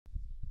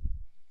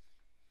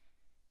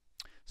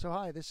So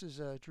hi, this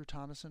is Drew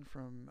Thomason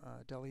from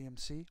Dell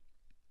EMC.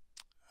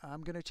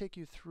 I'm going to take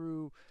you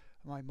through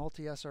my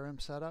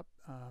multi-SRM setup.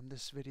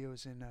 This video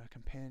is in a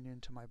companion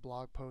to my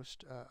blog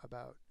post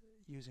about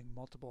using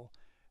multiple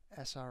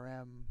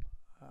SRM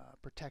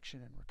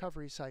protection and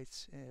recovery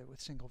sites with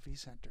single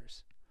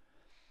vCenters.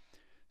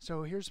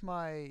 So here's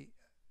my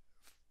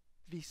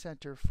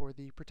vCenter for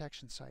the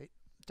protection site,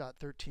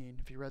 .13.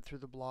 If you read through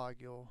the blog,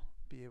 you'll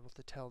be able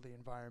to tell the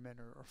environment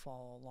or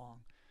follow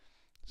along.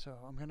 So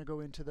I'm going to go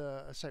into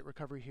the site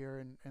recovery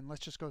here, and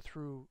let's just go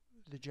through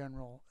the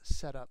general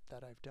setup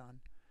that I've done.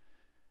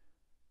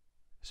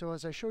 So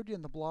as I showed you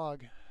in the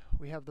blog,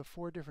 we have the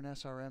 4 different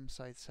SRM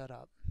sites set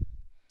up.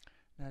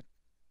 Now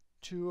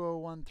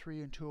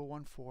 2013 and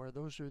 2014,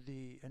 those are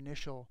the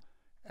initial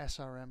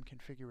SRM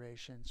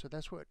configuration. So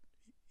that's what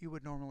you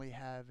would normally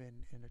have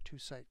in a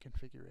 2-site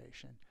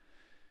configuration.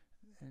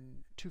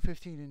 In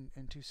 2015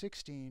 and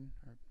 2016,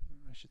 or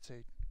I should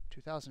say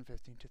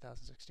 2015,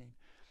 2016,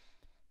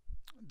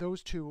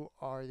 those two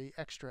are the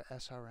extra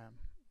SRM.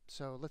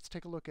 So let's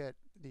take a look at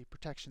the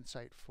protection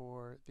site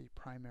for the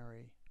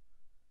primary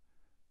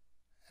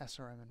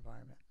SRM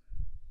environment.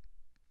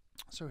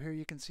 So here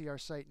you can see our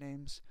site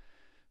names,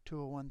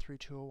 2013,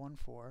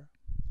 2014.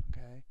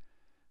 Okay,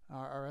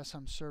 our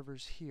SRM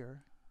servers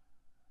here,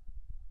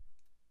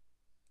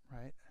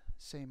 right?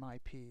 Same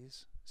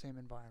IPs, same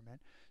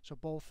environment. So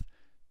both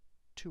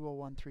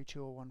 2013,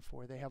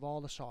 2014, they have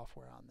all the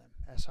software on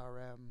them: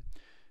 SRM,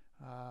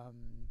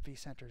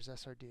 vCenters,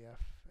 SRDF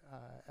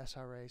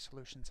SRA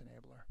Solutions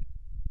Enabler.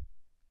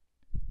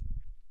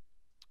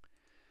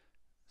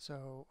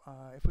 So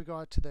if we go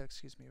out to the,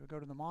 we go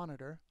to the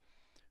monitor,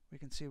 we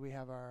can see we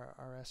have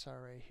our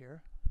SRA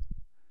here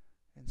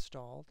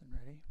installed and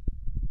ready.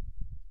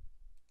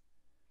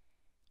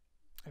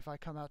 If I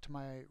come out to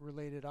my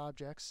related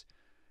objects,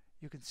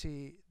 you can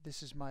see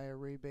this is my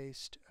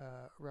array-based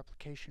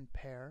replication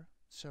pair.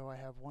 So I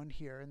have one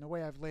here, and the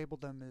way I've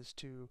labeled them is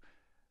to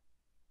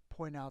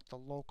point out the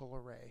local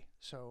array.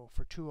 So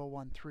for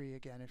 2013,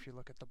 again, if you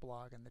look at the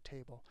blog and the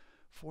table,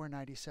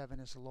 497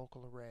 is the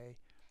local array.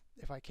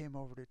 If I came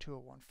over to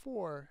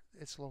 2014,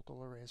 its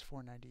local array is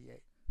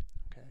 498.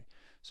 Okay,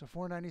 so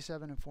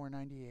 497 and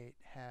 498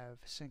 have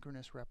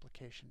synchronous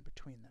replication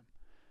between them.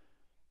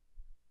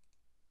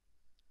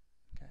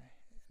 Okay,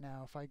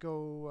 now if I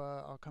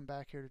go, I'll come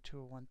back here to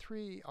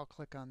 2013. I'll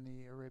click on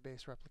the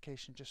array-based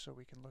replication just so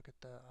we can look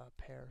at the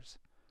pairs.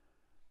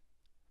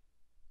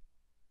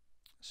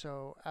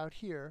 So out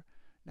here,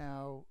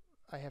 now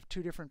I have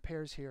 2 different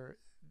pairs here.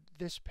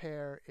 This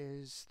pair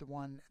is the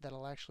one that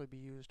will actually be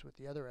used with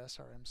the other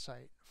SRM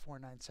site,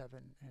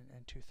 497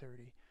 and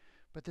 230.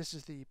 But this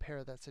is the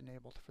pair that's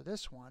enabled for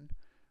this one,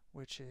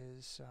 which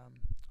is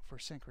for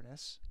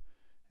synchronous.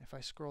 If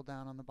I scroll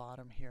down on the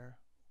bottom here,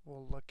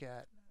 we'll look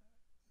at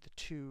the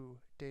 2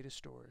 data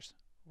stores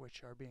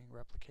which are being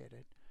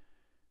replicated.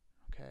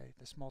 Okay,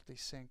 this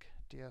multi-sync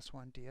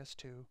DS1,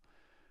 DS2.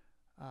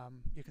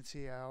 You can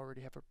see I already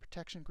have a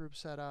protection group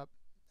set up,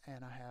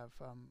 and I have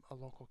a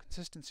local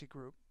consistency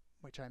group,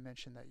 which I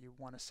mentioned that you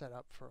want to set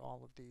up for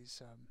all of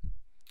these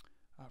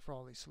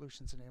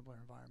solutions enabler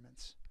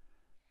environments.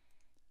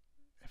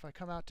 If I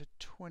come out to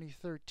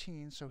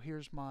 2013, so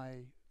here's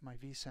my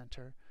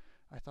vCenter,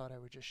 I thought I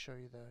would just show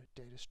you the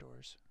data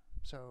stores.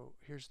 So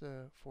here's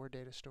the 4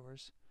 data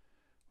stores.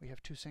 We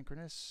have 2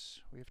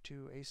 synchronous, we have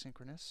 2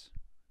 asynchronous.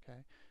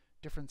 Okay,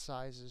 different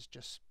sizes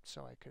just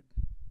so I could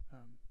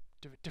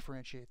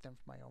differentiate them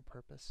for my own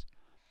purpose.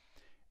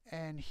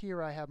 And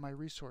here I have my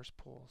resource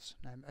pools.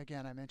 And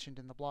again, I mentioned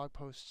in the blog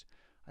post,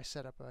 I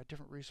set up a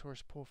different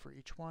resource pool for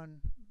each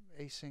one: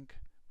 async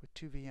with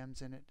 2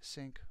 VMs in it,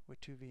 sync with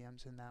 2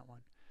 VMs in that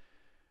one.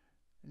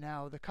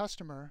 Now the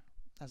customer,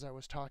 as I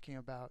was talking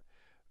about,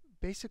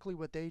 basically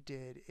what they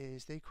did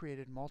is they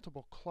created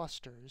multiple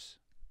clusters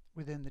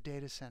within the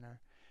data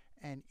center,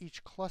 and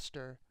each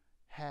cluster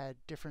had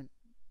different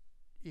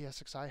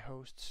ESXi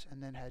hosts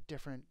and then had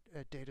different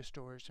data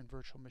stores and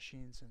virtual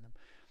machines in them.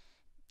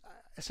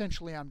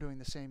 Essentially, I'm doing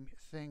the same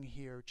thing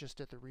here, just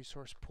at the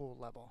resource pool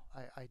level.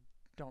 I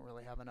don't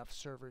really have enough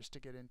servers to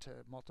get into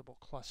multiple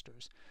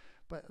clusters,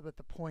 but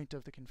the point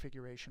of the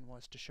configuration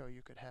was to show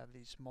you could have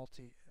these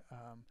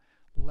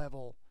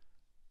multi-level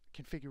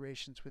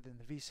configurations within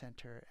the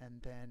vCenter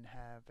and then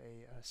have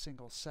a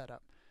single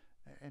setup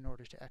in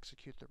order to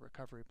execute the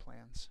recovery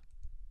plans.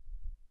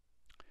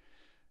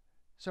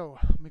 So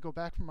let me go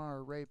back from our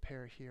array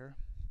pair here,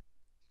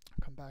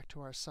 come back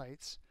to our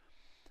sites,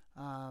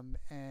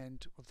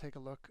 and we'll take a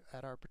look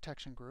at our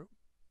protection group.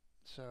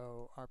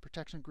 So our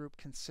protection group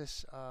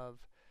consists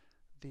of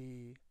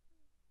the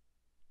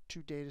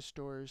 2 data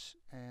stores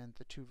and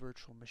the 2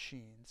 virtual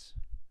machines.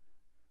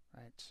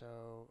 Right.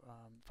 So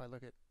if I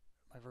look at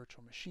my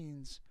virtual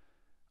machines,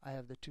 I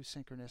have the 2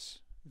 synchronous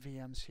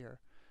VMs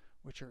here,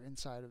 which are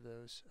inside of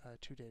those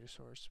 2 data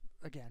stores.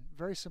 Again,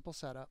 very simple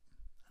setup.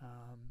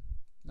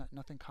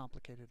 Nothing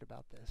complicated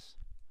about this.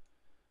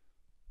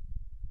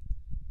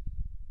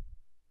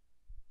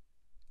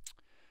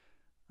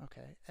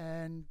 Okay,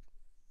 and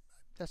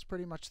that's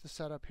pretty much the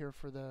setup here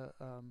for the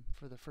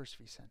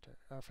first vCenter,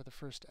 for the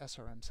first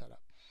SRM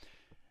setup.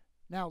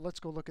 Now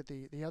let's go look at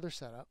the other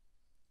setup,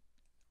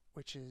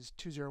 which is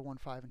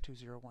 2015 and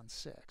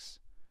 2016.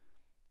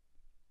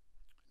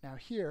 Now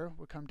here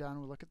we come down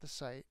and we look at the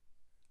site.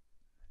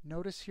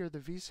 Notice here the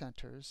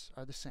vCenters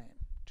are the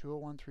same,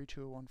 2013,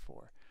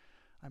 2014.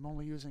 I'm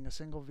only using a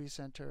single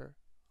vCenter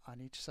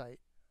on each site,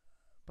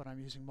 but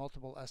I'm using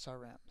multiple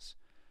SRMs.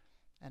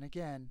 And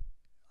again,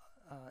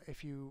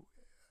 if you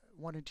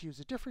wanted to use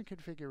a different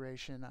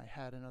configuration, I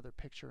had another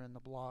picture in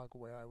the blog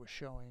where I was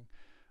showing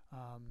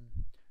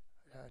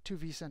two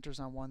vCenters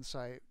on one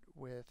site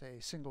with a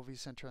single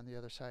vCenter on the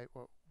other site,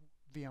 what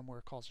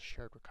VMware calls a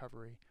shared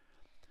recovery.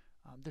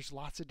 There's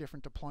lots of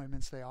different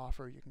deployments they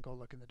offer. You can go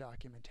look in the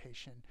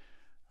documentation.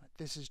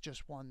 This is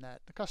just one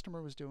that the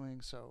customer was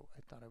doing, so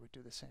I thought I would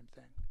do the same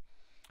thing.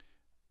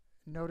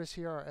 Notice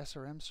here our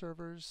SRM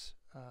servers,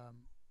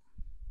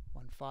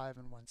 1.5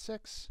 and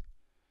 1.6.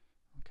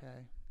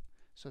 Okay,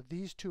 so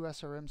these two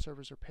SRM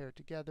servers are paired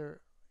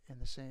together in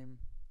the same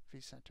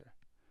vCenter.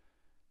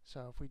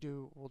 So if we'll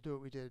do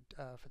what we did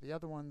for the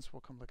other ones.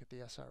 We'll come look at the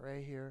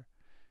SRA here.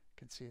 You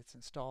can see it's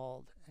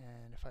installed,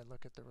 and if I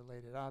look at the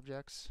related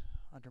objects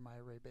under my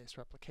array-based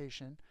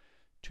replication,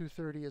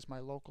 230 is my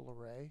local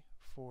array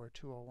for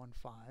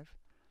 2015,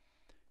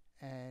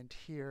 and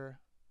here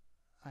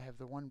I have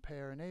the one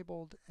pair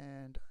enabled,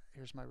 and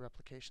here's my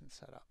replication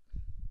setup.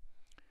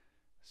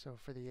 So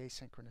for the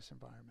asynchronous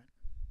environment.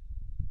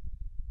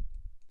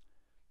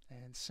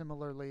 And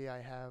similarly,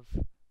 I have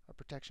a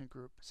protection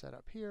group set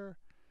up here,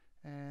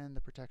 and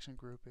the protection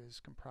group is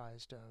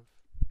comprised of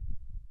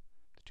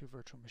the two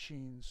virtual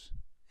machines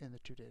in the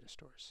two data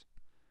stores.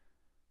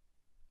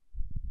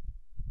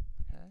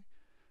 Okay.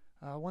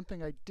 One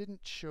thing I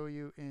didn't show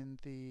you in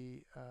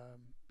the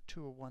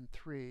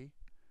 2013,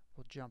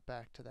 we'll jump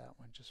back to that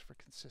one just for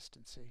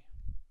consistency,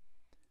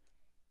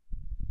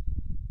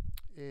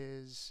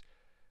 is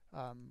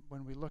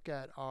when we look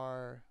at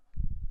our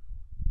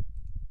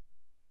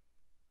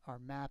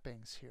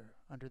mappings here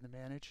under the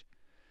manage.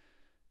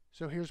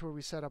 So here's where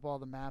we set up all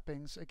the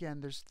mappings.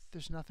 Again, there's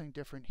nothing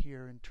different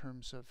here in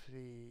terms of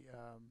the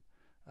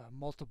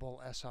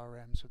multiple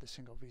SRMs with a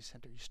single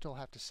vCenter. You still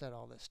have to set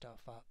all this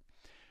stuff up.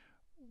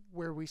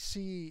 Where we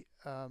see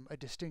a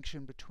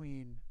distinction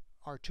between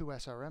our two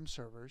SRM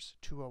servers,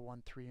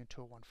 2013 and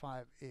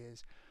 2015,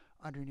 is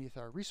underneath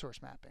our resource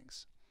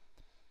mappings.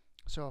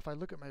 So if I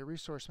look at my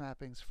resource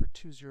mappings for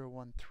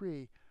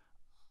 2013,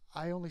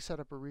 I only set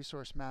up a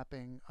resource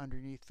mapping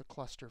underneath the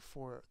cluster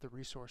for the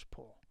resource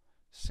pool,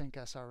 sync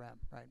SRM,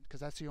 right? Because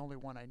that's the only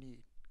one I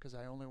need, because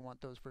I only want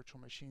those virtual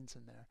machines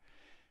in there.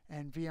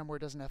 And VMware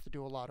doesn't have to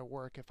do a lot of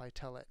work if I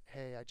tell it,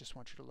 hey, I just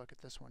want you to look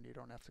at this one. You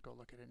don't have to go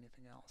look at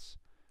anything else.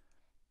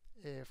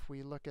 If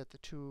we look at the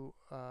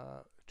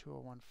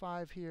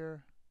 2015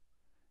 here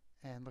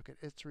and look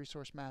at its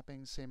resource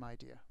mapping, same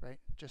idea, right?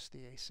 Just the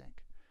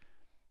async.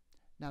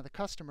 Now the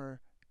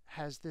customer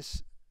has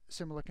this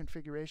similar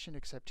configuration,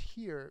 except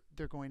here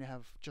they're going to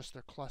have just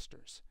their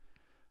clusters.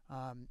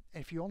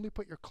 If you only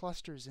put your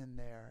clusters in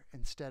there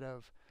instead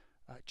of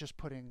just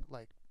putting,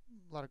 like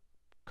a lot of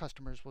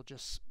customers will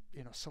just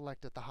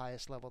select at the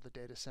highest level of the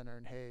data center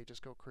and hey,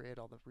 just go create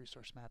all the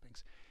resource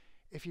mappings.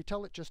 If you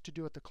tell it just to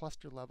do at the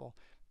cluster level,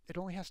 it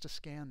only has to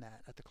scan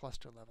that at the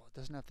cluster level. It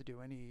doesn't have to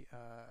do any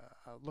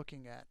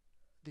looking at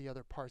the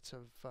other parts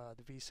of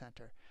the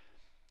vCenter.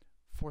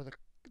 For the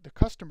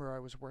customer I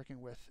was working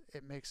with,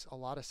 it makes a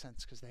lot of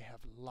sense because they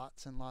have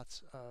lots and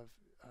lots of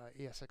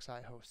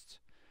ESXi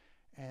hosts,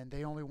 and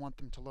they only want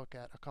them to look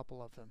at a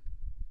couple of them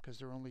because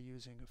they're only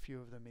using a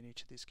few of them in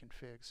each of these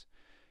configs.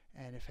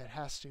 And if it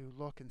has to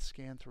look and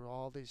scan through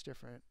all these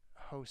different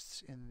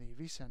hosts in the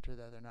vCenter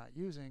that they're not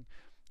using,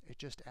 it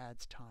just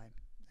adds time.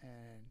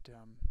 And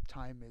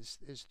time is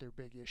their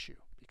big issue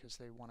because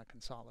they want to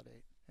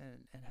consolidate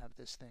and have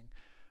this thing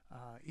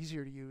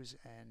easier to use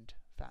and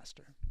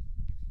faster.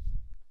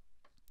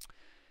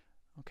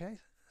 Okay,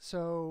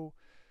 so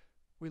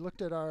we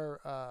looked at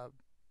our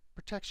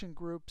protection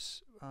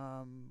groups.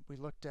 We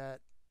looked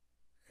at,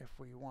 if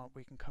we want,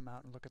 we can come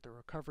out and look at the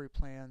recovery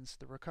plans.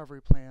 The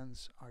recovery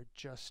plans are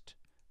just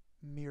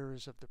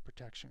mirrors of the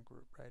protection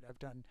group, right? I've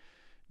done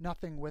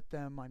nothing with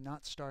them. I'm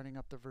not starting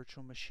up the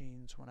virtual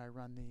machines when I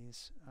run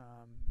these.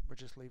 We're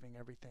just leaving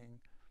everything,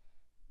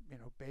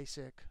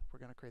 basic. We're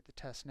going to create the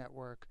test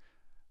network.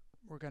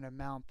 We're going to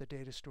mount the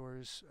data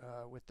stores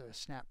with the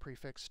snap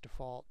prefix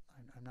default.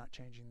 I'm not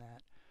changing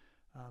that.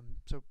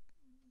 So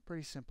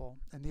pretty simple.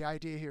 And the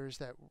idea here is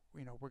that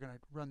we're going to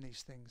run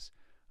these things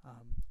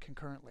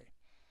concurrently.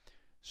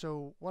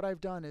 So what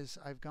I've done is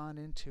I'm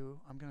going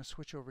to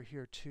switch over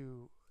here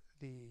to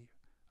the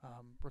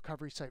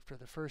recovery site for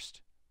the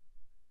first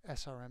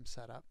SRM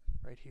setup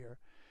right here.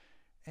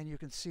 And you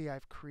can see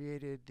I've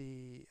created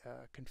the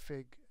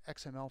config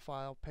XML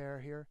file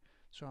pair here.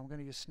 So I'm going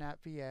to use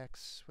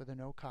snapvx with a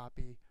no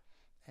copy,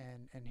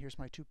 and here's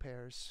my two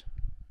pairs.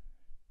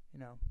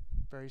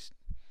 Very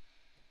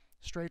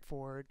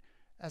straightforward.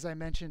 As I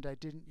mentioned, I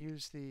didn't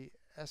use the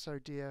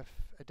SRDF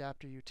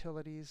adapter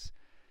utilities.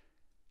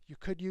 You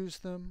could use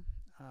them.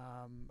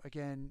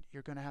 Again,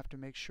 you're going to have to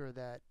make sure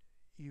that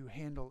you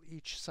handle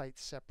each site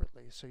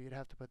separately. So you'd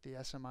have to put the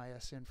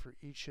SMIS in for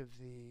each of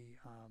the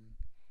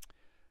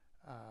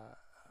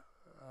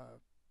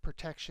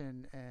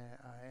protection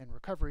and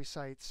recovery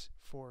sites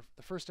for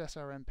the first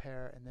SRM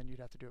pair, and then you'd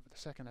have to do it for the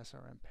second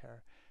SRM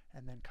pair,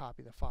 and then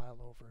copy the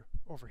file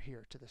over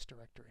here to this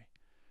directory.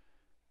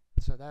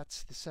 So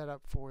that's the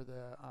setup for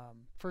the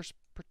first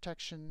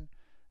protection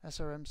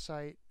SRM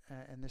site,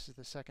 and this is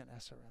the second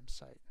SRM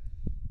site.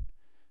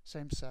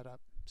 Same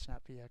setup,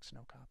 snapvx,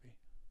 no copy.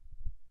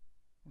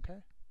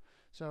 Okay,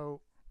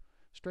 so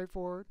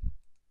straightforward.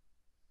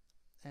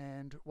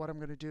 And what I'm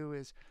going to do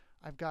is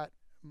I've got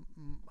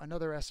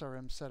another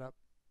SRM set up.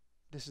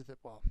 This is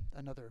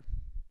another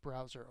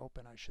browser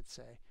open, I should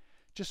say,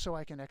 just so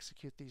I can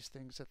execute these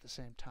things at the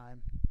same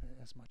time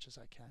as much as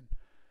I can.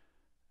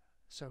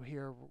 So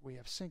here we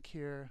have sync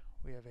here,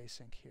 we have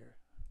async here.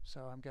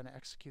 So I'm going to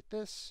execute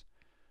this,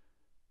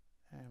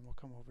 and we'll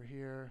come over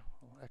here,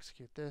 we'll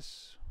execute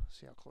this,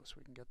 see how close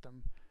we can get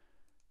them.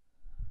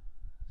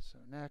 So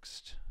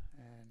next,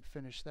 and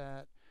finish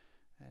that,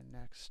 and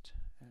next,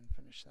 and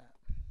finish that.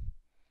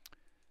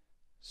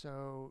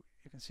 So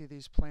you can see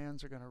these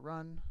plans are going to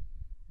run.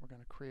 We're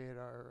going to create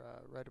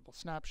our writable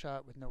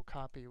snapshot with no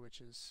copy,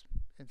 which is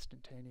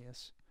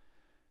instantaneous.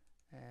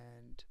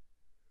 And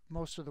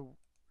most of the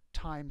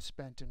time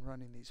spent in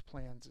running these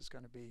plans is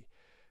going to be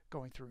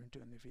going through and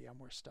doing the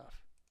VMware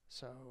stuff.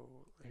 So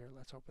here,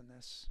 let's open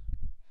this.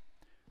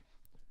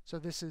 So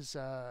this is,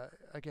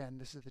 again,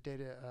 this is the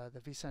data,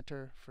 the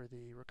vCenter for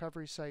the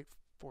recovery site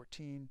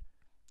 14,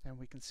 and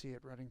we can see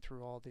it running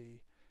through all the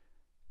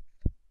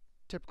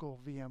typical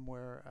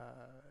VMware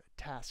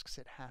tasks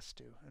it has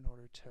to in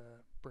order to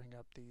bring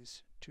up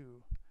these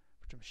two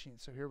virtual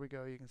machines. So here we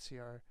go. You can see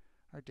our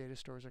data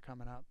stores are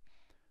coming up,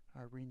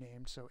 are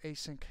renamed. So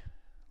async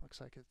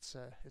looks like it's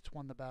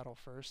won the battle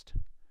first.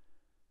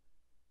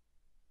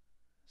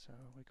 So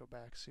we go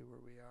back, see where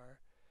we are.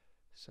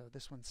 So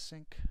this one's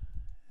sync,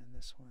 and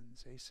this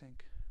one's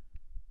async.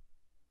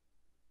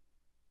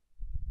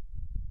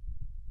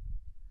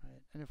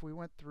 Right. And if we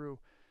went through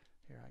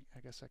here, I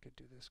guess I could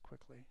do this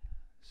quickly.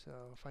 So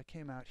if I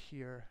came out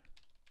here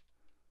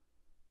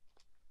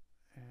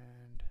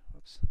and,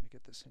 oops, let me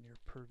get this in your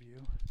purview.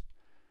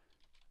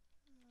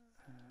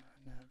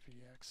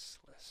 NavVX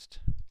list.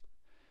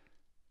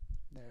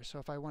 There. So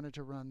if I wanted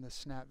to run the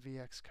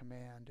snapvx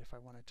command, if I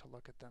wanted to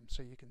look at them,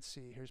 so you can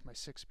see here's my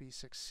 6B,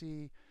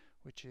 6C,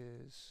 which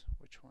is,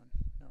 which one?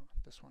 No,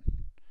 this one.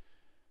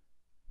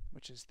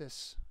 Which is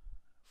this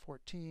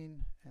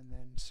 14, and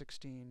then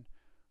 16,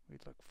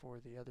 we'd look for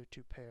the other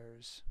two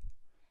pairs,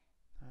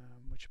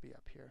 which would be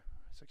up here,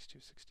 62,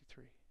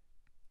 63.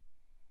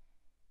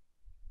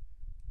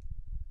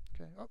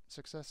 Okay, oh,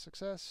 success,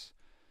 success,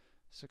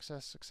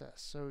 success,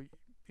 success. So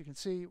you can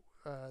see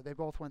they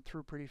both went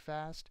through pretty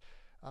fast.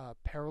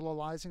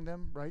 Parallelizing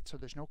them, right? So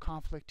there's no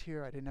conflict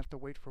here. I didn't have to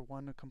wait for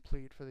one to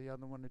complete for the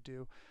other one to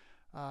do.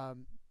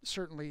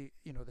 Certainly,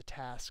 you know, the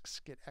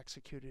tasks get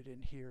executed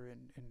in here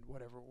in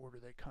whatever order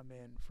they come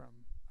in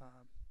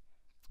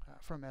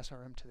from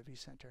SRM to the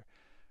vCenter.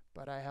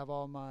 But I have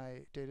all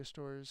my data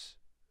stores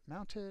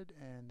mounted,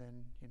 and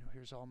then, you know,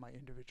 here's all my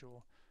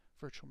individual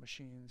virtual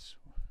machines,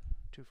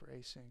 2 for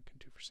async and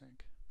 2 for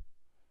sync.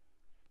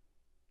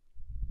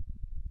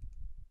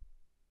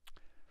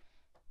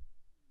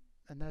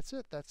 And that's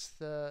it. That's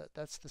the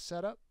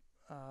setup.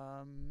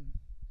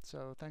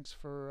 So thanks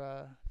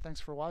for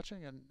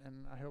watching,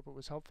 and I hope it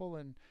was helpful,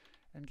 and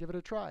give it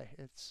a try.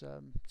 It's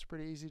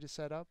pretty easy to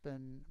set up,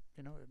 and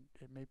you know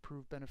it may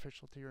prove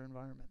beneficial to your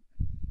environment.